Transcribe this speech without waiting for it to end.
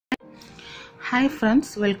Hi friends,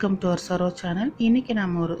 welcome to our Saro channel. இன்னைக்கு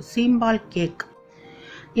நாம ஒரு சீம்பால் கேக்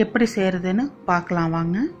எப்படி செய்யறதுன்னு பார்க்கலாம்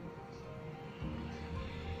வாங்க.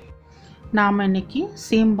 நாம இன்னைக்கு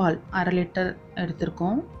சீம்பால் 1/2 லிட்டர்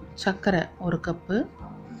எடுத்துர்க்கோம். சர்க்கரை 1 கப்,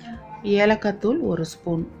 ஏலக்காய் தூள் 1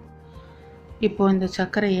 ஸ்பூன். இப்போ இந்த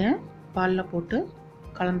சர்க்கரையை பால்ல போட்டு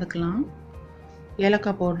கலந்துக்கலாம்.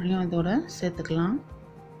 ஏலக்காய் பவுடரையும் இதோட சேர்த்துக்கலாம்.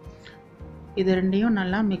 இது ரெண்டையும்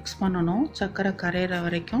நல்லா மிக்ஸ் பண்ணணும். சர்க்கரை கரையிற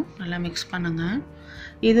வரைக்கும் நல்லா மிக்ஸ் பண்ணுங்க.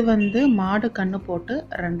 இது வந்து மாடு கண்ணு போட்டு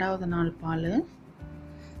 2வது நாள் பால்.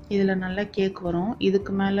 இதில் நல்லா கேக் வரும்.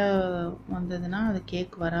 இதுக்கு மேலே வந்ததுன்னா அது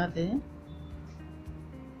கேக் வராது.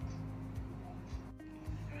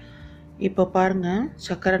 இப்போ பாருங்கள்,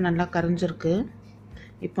 சர்க்கரை நல்லா கரைஞ்சிருக்கு.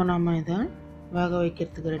 இப்போ நம்ம இதை வேக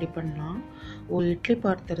வைக்கிறதுக்கு ரெடி பண்ணலாம். ஒரு இட்லி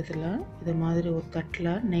பாத்திரத்தில் இது மாதிரி ஒரு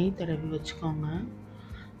தட்டில் நெய் தடவி வச்சுக்கோங்க.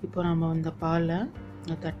 இப்போ நம்ம இந்த பாலை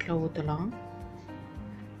இந்த தட்டில் ஊற்றலாம்.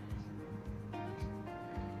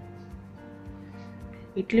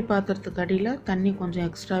 இட்லி பாத்திரத்துக்கு அடியில் தண்ணி கொஞ்சம்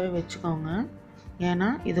எக்ஸ்ட்ராவே வச்சுக்கோங்க. ஏன்னா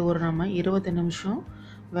இது ஒரு நம்ம 20 நிமிஷம்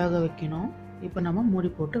வேக வைக்கணும். இப்போ நம்ம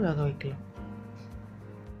மூடி போட்டு வேக வைக்கலாம்.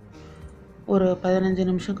 ஒரு 15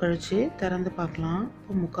 நிமிஷம் கழித்து திறந்து பார்க்கலாம்.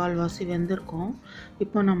 இப்போ 3/4 வாசி வெந்திருக்கும்.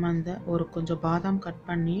 இப்போ நம்ம அந்த ஒரு கொஞ்சம் பாதாம் கட்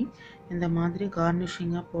பண்ணி இந்த மாதிரி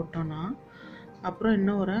கார்னிஷிங்காக போட்டோன்னா அப்புறம்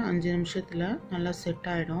இன்னும் ஒரு 5 நிமிஷத்தில் நல்லா செட்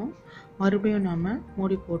ஆகிடும். மறுபடியும் நம்ம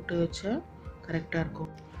மூடி போட்டு வச்ச கரெக்டாக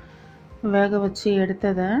இருக்கும். வேக வச்சு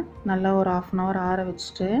எடுத்ததை நல்லா ஒரு 1/2 hour ஆற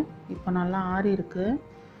வச்சுட்டு இப்போ நல்லா ஆறி இருக்கு.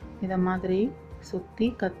 இதை மாதிரி சுற்றி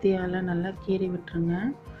கத்தியால் நல்லா கீறி விட்டுருங்க.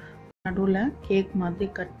 நடுவில் கேக் மாதிரி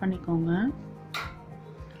கட் பண்ணிக்கோங்க.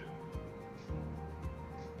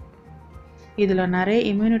 இதில் நிறைய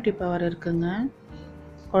இம்யூனிட்டி பவர் இருக்குங்க.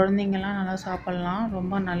 குழந்தைங்கள்லாம் நல்லா சாப்பிட்லாம்.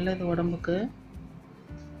 ரொம்ப நல்லது உடம்புக்கு.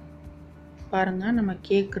 பாருங்கள், நம்ம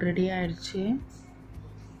கேக் ரெடி ஆயிடுச்சு.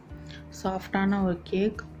 சாஃப்டான ஒரு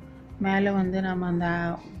கேக். மேலே வந்து நம்ம அந்த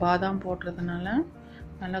பாதாம் போடுறதுனால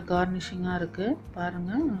நல்லா கார்னிஷிங்காக இருக்குது.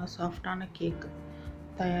 பாருங்கள், நல்லா சாஃப்டான கேக்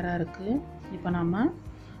தயாராக இருக்குது. இப்போ நம்ம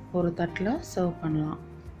ஒரு தட்டில் சர்வ் பண்ணலாம்.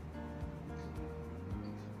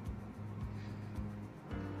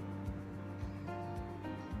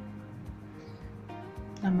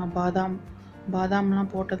 நம்ம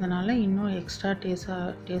பாதாம்லாம் போட்டதுனால இன்னும் எக்ஸ்ட்ரா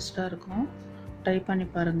டேஸ்ட்டாக இருக்கும். ட்ரை பண்ணி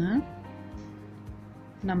பாருங்கள்.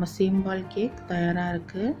 நம்ம சீம்பால் கேக் தயாராக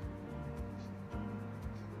இருக்குது.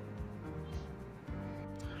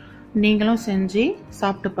 நீங்களும் செஞ்சு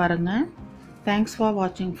சாப்பிட்டு பாருங்கள். தேங்க்ஸ் ஃபார்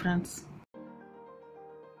வாட்சிங் ஃப்ரெண்ட்ஸ்.